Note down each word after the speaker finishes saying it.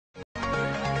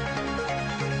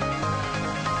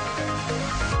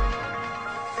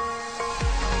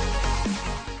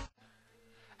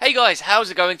guys, how's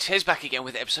it going? Ches back again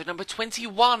with episode number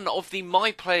 21 of the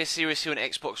My Player series here on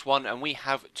Xbox One, and we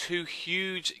have two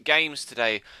huge games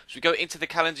today. As we go into the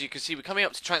calendar, you can see we're coming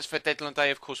up to transfer deadline day.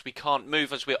 Of course, we can't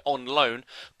move as we're on loan,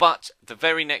 but the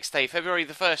very next day, February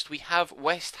the 1st, we have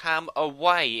West Ham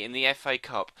away in the FA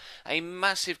Cup. A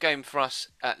massive game for us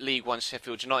at League One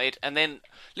Sheffield United, and then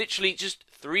literally just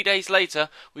 3 days later,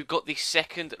 we've got the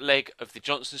second leg of the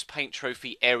Johnson's Paint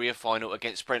Trophy area final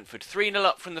against Brentford. 3-0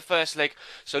 up from the first leg,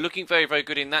 so looking very, very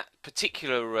good in that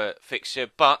particular fixture.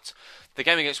 But the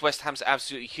game against West Ham's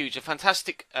absolutely huge. A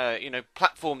fantastic,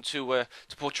 platform to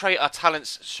portray our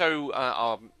talents, show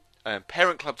our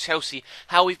parent club Chelsea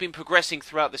how we've been progressing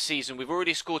throughout the season. We've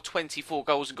already scored 24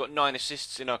 goals and got 9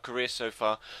 assists in our career so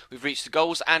far. We've reached the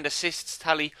goals and assists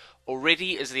tally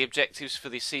already as the objectives for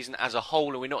this season as a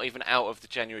whole, and we're not even out of the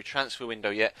January transfer window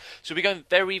yet. So we're going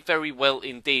very, very well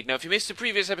indeed. Now, if you missed the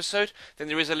previous episode, then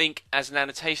there is a link as an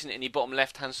annotation in the bottom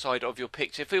left-hand side of your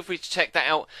picture. Feel free to check that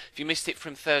out if you missed it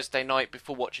from Thursday night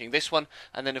before watching this one.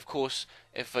 And then, of course,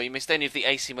 if you missed any of the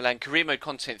AC Milan career mode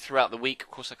content throughout the week,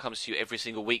 of course, that comes to you every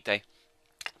single weekday.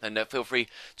 And feel free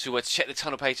to check the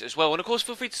channel page as well. And of course,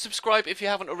 feel free to subscribe if you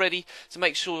haven't already, to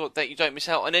make sure that you don't miss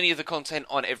out on any of the content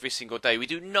on every single day. We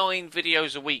do 9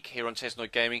 videos a week here on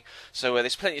Chesnoid Gaming, so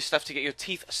there's plenty of stuff to get your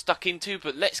teeth stuck into.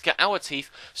 But let's get our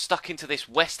teeth stuck into this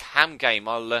West Ham game.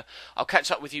 I'll catch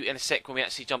up with you in a sec when we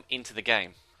actually jump into the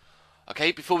game.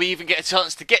 Okay, before we even get a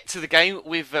chance to get to the game,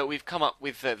 we've come up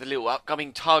with the little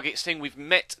upcoming targets thing. We've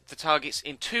met the targets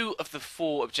in 2 of the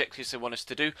 4 objectives they want us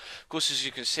to do. Of course, as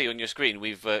you can see on your screen,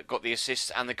 we've got the assists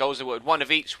and the goals. They wanted 1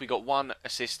 of each. We got 1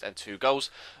 assist and 2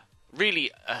 goals.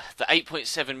 Really, the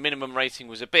 8.7 minimum rating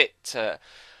was a bit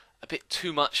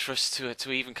too much for us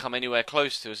to even come anywhere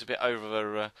close to. It was a bit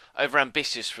over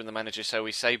ambitious from the manager, so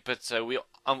we say. But we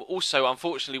also,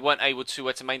 unfortunately, weren't able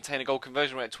to maintain a goal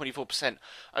conversion rate at 24%,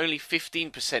 only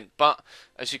 15%. But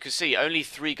as you can see, only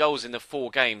 3 goals in the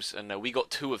 4 games, and we got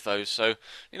 2 of those. So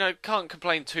can't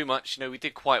complain too much. We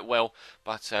did quite well.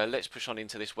 But let's push on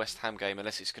into this West Ham game,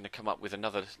 unless it's going to come up with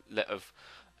another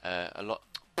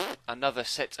another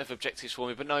set of objectives for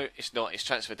me. But no, it's not. It's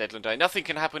transfer deadline day. Nothing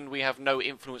can happen. We have no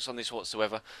influence on this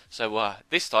whatsoever. So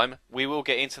this time we will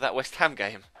get into that West Ham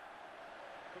game.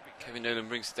 Kevin Nolan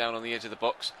brings it down on the edge of the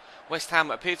box. West Ham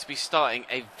appear to be starting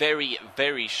a very,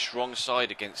 very strong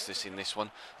side against us in this one.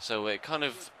 So it kind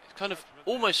of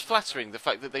almost flattering, the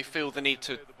fact that they feel the need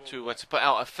to put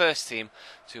out a first team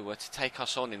to take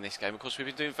us on in this game. Of course, we've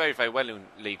been doing very, very well in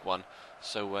League One,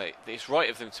 so it's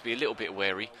right of them to be a little bit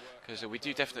wary, because we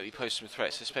do definitely pose some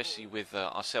threats, especially with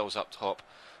ourselves up top.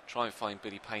 Try and find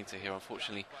Billy Painter here.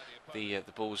 Unfortunately, the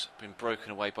ball's been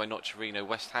broken away by Nocerino.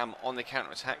 West Ham on the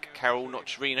counter-attack. Carroll,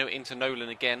 Nocerino into Nolan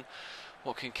again.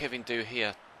 What can Kevin do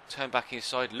here? Turn back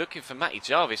inside, looking for Matty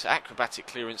Jarvis. Acrobatic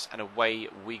clearance, and away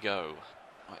we go.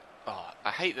 Oh, I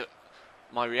hate that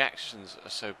my reactions are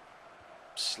so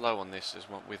slow on this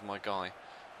with my guy.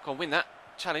 Go on, win that.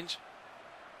 Challenge.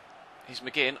 Here's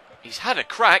McGinn. He's had a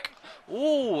crack.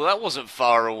 Ooh, that wasn't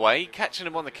far away. Catching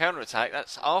him on the counter-attack.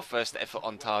 That's our first effort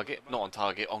on target. Not on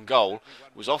target, on goal.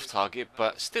 It was off target,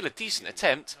 but still a decent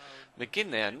attempt. McGinn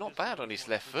there, not bad on his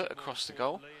left foot across the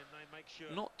goal.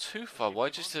 Not too far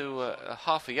wide, just to a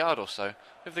half a yard or so. Who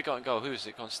have they got in goal? Who is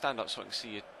it? Go on, stand up so I can see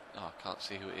you. Oh, I can't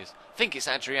see who it is. I think it's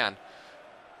Adrian.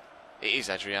 It is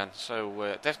Adrian.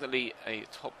 So definitely a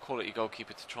top quality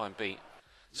goalkeeper to try and beat.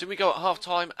 So we go at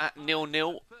half-time at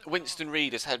 0-0. Winston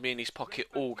Reid has had me in his pocket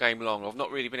all game long. I've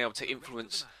not really been able to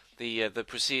influence the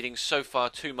proceedings so far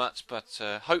too much, but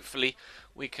hopefully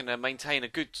we can maintain a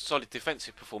good, solid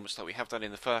defensive performance that we have done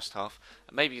in the first half,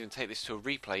 and maybe even take this to a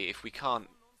replay if we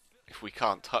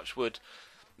can't touch wood.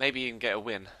 Maybe even get a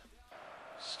win.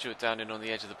 Stuart down in on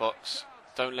the edge of the box.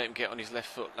 Don't let him get on his left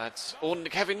foot, lads. Oh,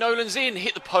 Kevin Nolan's in,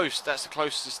 hit the post. That's the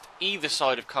closest either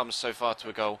side have come so far to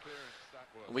a goal.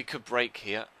 We could break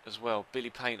here as well. Billy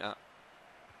Painter,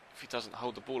 if he doesn't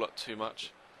hold the ball up too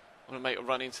much. I want to make a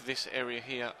run into this area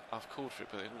here. I've called for it,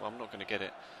 but I'm not going to get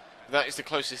it. That is the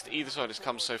closest either side has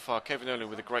come so far. Kevin Nolan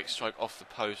with a great strike off the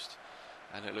post.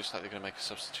 And it looks like they're going to make a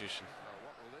substitution.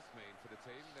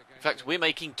 In fact, we're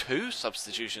making 2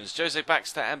 substitutions. Jose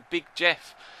Baxter and Big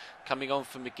Jeff coming on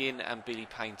for McGinn and Billy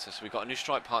Painter. So we've got a new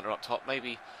strike partner up top.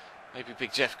 Maybe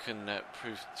Big Jeff can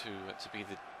prove to be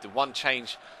the one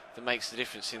change that makes the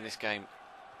difference in this game.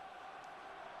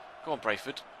 Go on,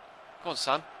 Brayford. Go on,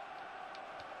 son.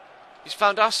 He's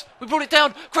found us. We brought it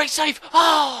down. Great save.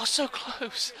 Oh, so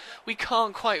close. We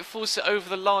can't quite force it over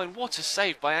the line. What a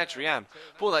save by Adrian.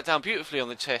 Brought that down beautifully on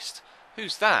the chest.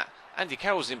 Who's that? Andy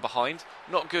Carroll's in behind.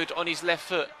 Not good on his left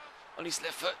foot. On his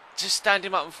left foot. Just stand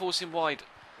him up and force him wide.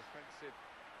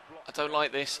 I don't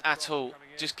like this at all.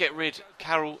 Just get rid,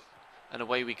 Carroll, and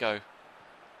away we go.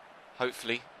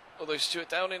 Hopefully. Although Stuart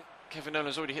Downing, Kevin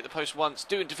Nolan's already hit the post once,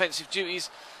 doing defensive duties.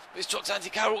 But it's dropped to Andy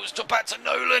Carroll, it's dropped back to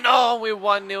Nolan. Oh, we're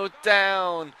 1-0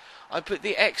 down. I put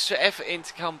the extra effort in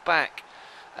to come back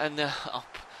and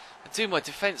do my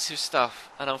defensive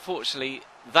stuff. And unfortunately,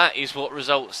 that is what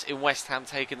results in West Ham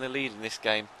taking the lead in this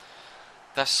game.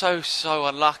 That's so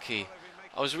unlucky.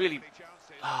 I was really...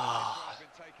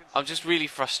 I'm just really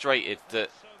frustrated that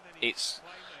it's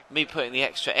me putting the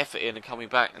extra effort in and coming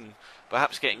back and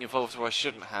perhaps getting involved where I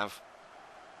shouldn't have,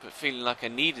 but feeling like I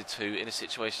needed to in a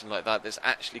situation like that that's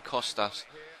actually cost us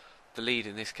the lead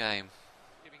in this game.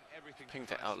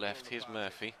 Pinged it out left. Here's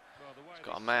Murphy. He's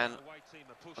got a man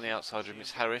on the outside of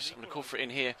Miss Harris. I'm going to call for it in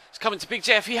here. It's coming to Big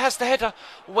Jeff. He has the header.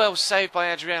 Well saved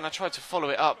by Adrian. I tried to follow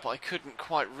it up, but I couldn't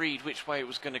quite read which way it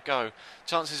was going to go.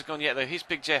 Chances have gone yet, though. Here's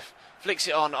Big Jeff. Flicks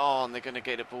it on. Oh, and they're going to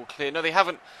get the ball clear. No, they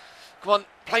haven't. Come on,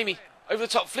 play me. Over the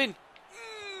top, Flynn.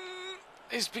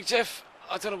 Here's Big Jeff.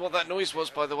 I don't know what that noise was,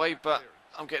 by the way, but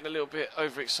I'm getting a little bit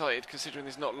overexcited considering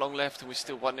there's not long left and we're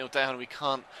still 1-0 down and we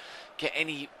can't get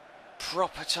any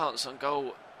proper chance on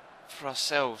goal for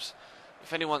ourselves.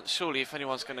 Surely if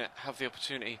anyone's going to have the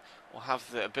opportunity or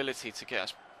have the ability to get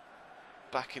us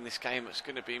back in this game, it's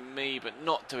going to be me, but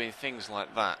not doing things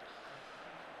like that.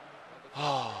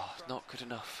 Oh, not good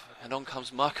enough. And on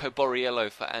comes Marco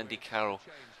Borriello for Andy Carroll.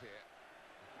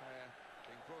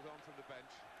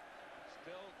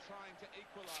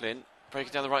 Flynn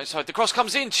breaking down the right side. The cross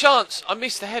comes in. Chance. I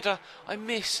miss the header. I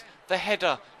miss the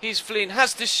header. Here's Flynn.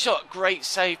 Has the shot. Great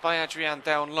save by Adrian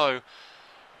down low.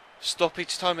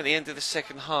 Stoppage time at the end of the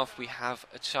second half. We have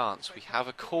a chance. We have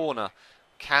a corner.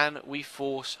 Can we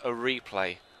force a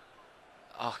replay?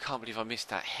 Oh, I can't believe I missed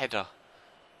that header.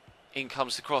 In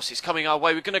comes the cross. It's coming our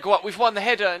way. We're going to go up. We've won the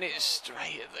header and it's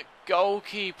straight at the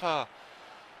goalkeeper.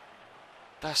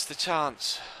 That's the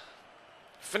chance.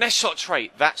 Finesse shot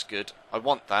trait. That's good. I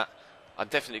want that. I'm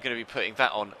definitely going to be putting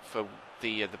that on for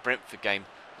the Brentford game.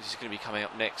 This is going to be coming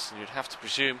up next, and you'd have to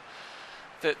presume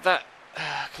that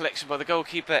collection by the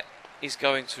goalkeeper is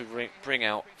going to bring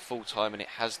out full time, and it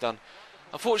has done.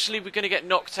 Unfortunately, we're going to get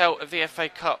knocked out of the FA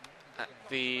Cup at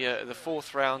the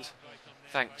fourth round,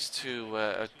 thanks to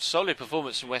a solid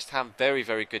performance from West Ham. Very,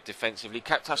 very good defensively.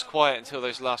 Kept us quiet until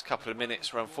those last couple of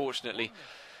minutes, where unfortunately,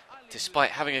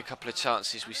 despite having a couple of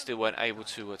chances, we still weren't able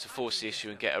to force the issue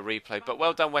and get a replay. But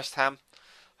well done, West Ham.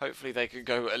 Hopefully they can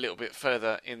go a little bit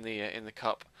further in the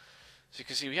cup. As you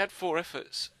can see, we had 4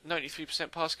 efforts,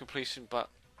 93% pass completion, but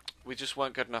we just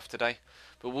weren't good enough today.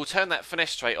 But we'll turn that finesse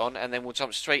straight on, and then we'll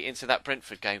jump straight into that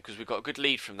Brentford game, because we've got a good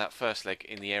lead from that first leg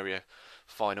in the area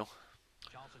final.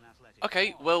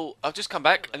 Okay, well, I've just come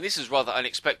back, and this is rather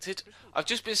unexpected. I've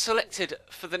just been selected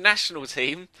for the national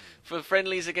team for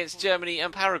friendlies against Germany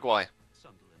and Paraguay.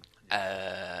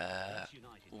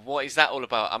 What is that all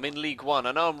about? I'm in League One.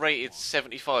 I know I'm rated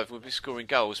 75 and we'll be scoring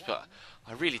goals, but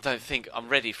I really don't think I'm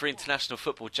ready for international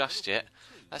football just yet.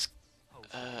 That's,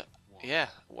 yeah,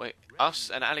 wait,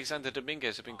 us and Alexander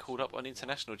Dominguez have been called up on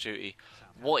international duty.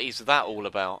 What is that all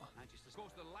about?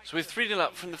 So we're 3-0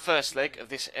 up from the first leg of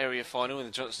this area final in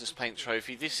the Johnson's Paint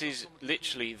Trophy. This is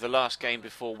literally the last game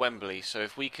before Wembley, so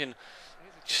if we can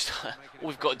just all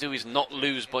we've got to do is not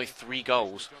lose by 3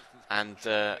 goals, and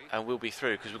we'll be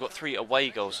through, because we've got 3 away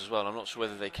goals as well. I'm not sure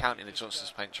whether they count in the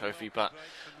Johnson's Paint Trophy, but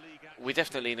we're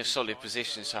definitely in a solid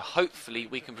position, so hopefully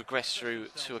we can progress through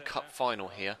to a cup final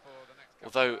here.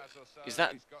 Although,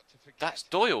 that's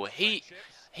Doyle.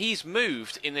 He's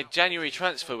moved in the January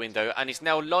transfer window and is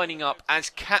now lining up as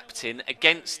captain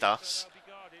against us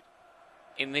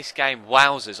in this game.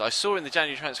 Wowzers. I saw in the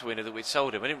January transfer window that we'd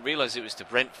sold him. I didn't realise it was to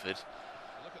Brentford.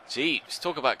 Jeez,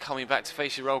 talk about coming back to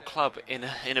face your old club in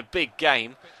a big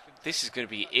game. This is going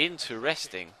to be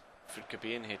interesting. Fred could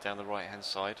be in here down the right hand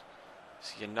side.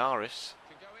 It's Yanaris.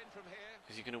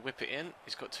 Is he going to whip it in?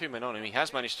 He's got 2 men on him. He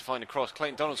has managed to find a cross.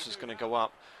 Clayton Donaldson's going to go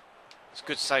up. It's a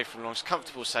good save from Long. It's a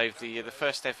comfortable save. The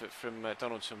first effort from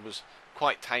Donaldson was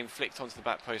quite tame. Flicked onto the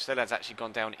back post. That lad's actually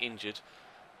gone down injured.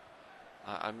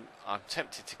 I'm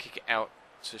tempted to kick it out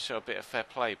to show a bit of fair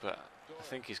play, but I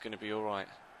think he's going to be all right.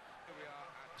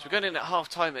 So we're going in at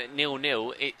half-time at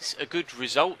 0-0. It's a good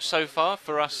result so far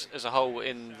for us as a whole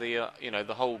in the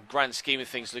the whole grand scheme of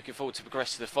things. Looking forward to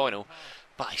progress to the final.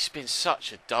 But it's been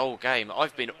such a dull game.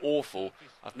 I've been awful.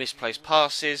 I've misplaced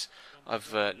passes.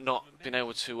 I've not been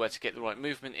able to get the right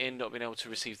movement in. Not been able to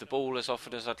receive the ball as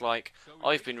often as I'd like.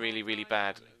 I've been really, really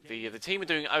bad. The team are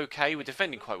doing okay. We're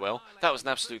defending quite well. That was an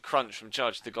absolute crunch from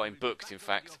Judge that got him booked, in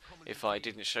fact, if I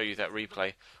didn't show you that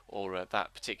replay or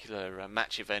that particular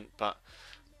match event. But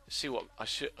see what I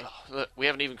should. Oh, look, we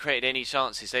haven't even created any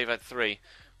chances. They've had 3.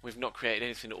 We've not created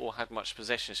anything or had much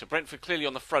possession. So Brentford clearly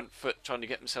on the front foot trying to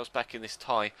get themselves back in this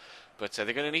tie. But they're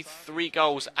going to need 3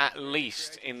 goals at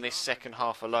least in this second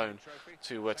half alone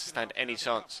to stand any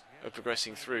chance of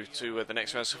progressing through to the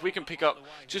next round. So if we can pick up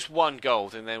just 1 goal,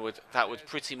 then that would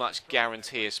pretty much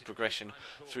guarantee us progression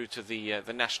through to the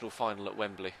national final at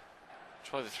Wembley.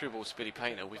 Try the through ball to Billy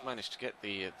Painter. We've managed to get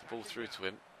the ball through to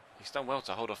him. He's done well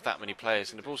to hold off that many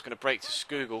players. And the ball's going to break to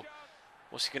Skugel.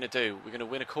 What's he going to do? We're going to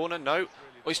win a corner? No.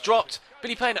 Oh, he's dropped.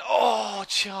 Billy Painter. Oh,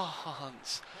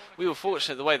 chance. We were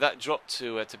fortunate the way that dropped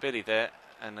to Billy there.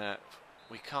 And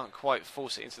we can't quite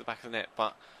force it into the back of the net.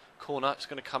 But corner, it's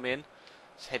going to come in.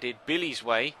 It's headed Billy's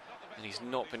way. And he's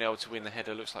not been able to win the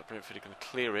header. Looks like Brentford are going to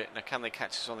clear it. Now, can they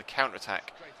catch us on the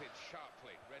counter-attack?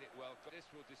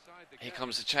 Here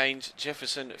comes the change.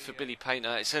 Jefferson for Billy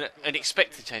Painter. It's an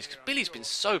expected change because Billy's been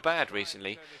so bad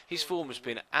recently. His form has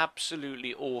been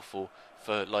absolutely awful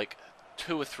for like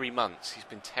 2 or 3 months. He's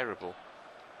been terrible.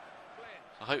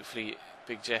 So hopefully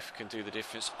Big Jeff can do the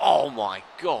difference. Oh my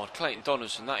God, Clayton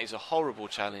Donaldson, that is a horrible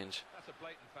challenge.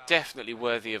 Definitely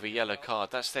worthy of a yellow card.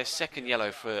 That's their second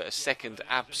yellow for a second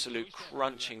absolute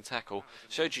crunching tackle.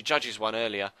 Showed you Judge's one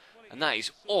earlier. And that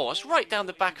is, oh, it's right down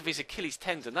the back of his Achilles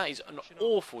tendon. That is an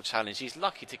awful challenge. He's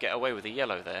lucky to get away with a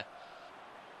yellow there.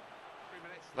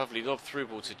 Lovely lob through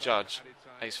ball to Judge.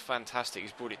 He's fantastic.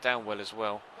 He's brought it down well as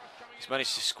well. He's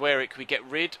managed to square it. Can we get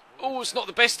rid? Oh, it's not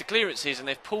the best of clearances, and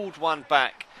they've pulled one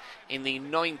back in the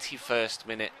 91st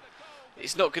minute.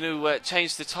 It's not going to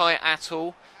change the tie at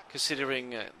all,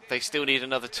 considering they still need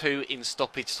another 2 in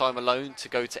stoppage time alone to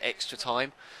go to extra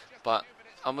time. But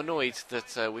I'm annoyed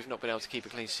that we've not been able to keep a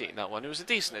clean sheet in that one. It was a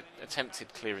decent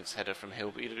attempted clearance header from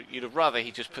Hill, but you'd have rather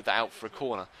he just put that out for a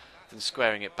corner than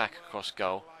squaring it back across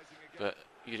goal. But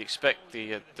you'd expect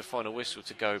the final whistle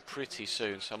to go pretty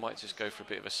soon, so I might just go for a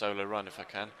bit of a solo run if I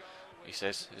can, he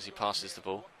says as he passes the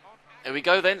ball. There we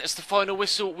go then, it's the final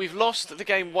whistle. We've lost the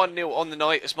game 1-0 on the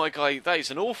night. As my guy, that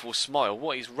is an awful smile.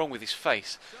 What is wrong with his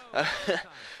face?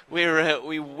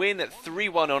 We win at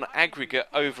 3-1 on aggregate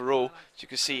overall, as you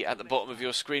can see at the bottom of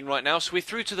your screen right now. So we're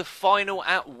through to the final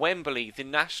at Wembley, the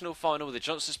national final with the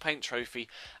Johnson's Paint Trophy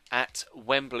at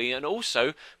Wembley. And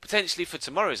also, potentially for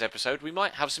tomorrow's episode, we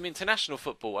might have some international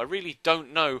football. I really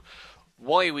don't know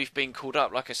why we've been called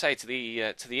up, like I say, to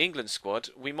the England squad.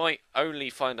 We might only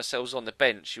find ourselves on the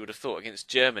bench, you would have thought, against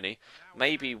Germany.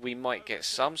 Maybe we might get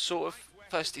some sort of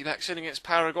first team action against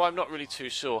Paraguay. I'm not really too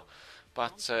sure.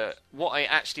 But what I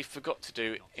actually forgot to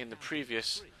do in the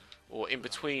previous, or in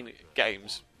between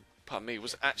games, pardon me,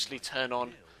 was actually turn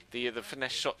on the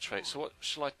finesse shot trait. So what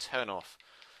shall I turn off?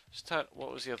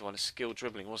 What was the other one? Skill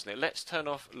dribbling, wasn't it? Let's turn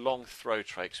off long throw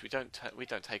trait, because we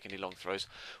don't take any long throws.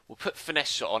 We'll put finesse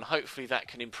shot on. Hopefully that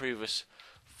can improve us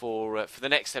for the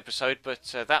next episode,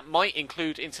 but that might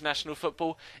include international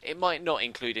football. It might not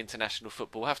include international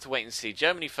football. We'll have to wait and see.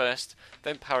 Germany first,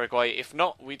 then Paraguay. If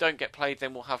not, we don't get played,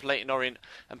 then we'll have Leyton Orient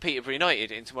and Peterborough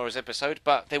United in tomorrow's episode.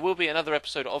 But there will be another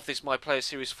episode of this My Player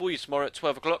series for you tomorrow at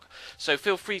 12 o'clock. So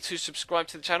feel free to subscribe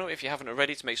to the channel if you haven't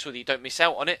already, to make sure that you don't miss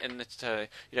out on it and that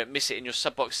you don't miss it in your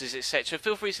sub boxes, etc.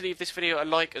 Feel free to leave this video a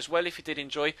like as well if you did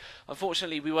enjoy.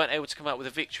 Unfortunately, we weren't able to come out with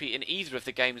a victory in either of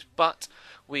the games, but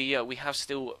we have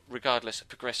still, regardless,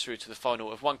 progressed through to the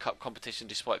final of one cup competition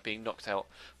despite being knocked out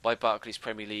by Barclays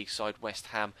Premier League side West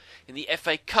Ham in the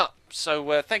FA Cup.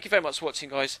 So thank you very much for watching,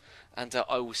 guys, and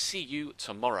I will see you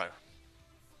tomorrow.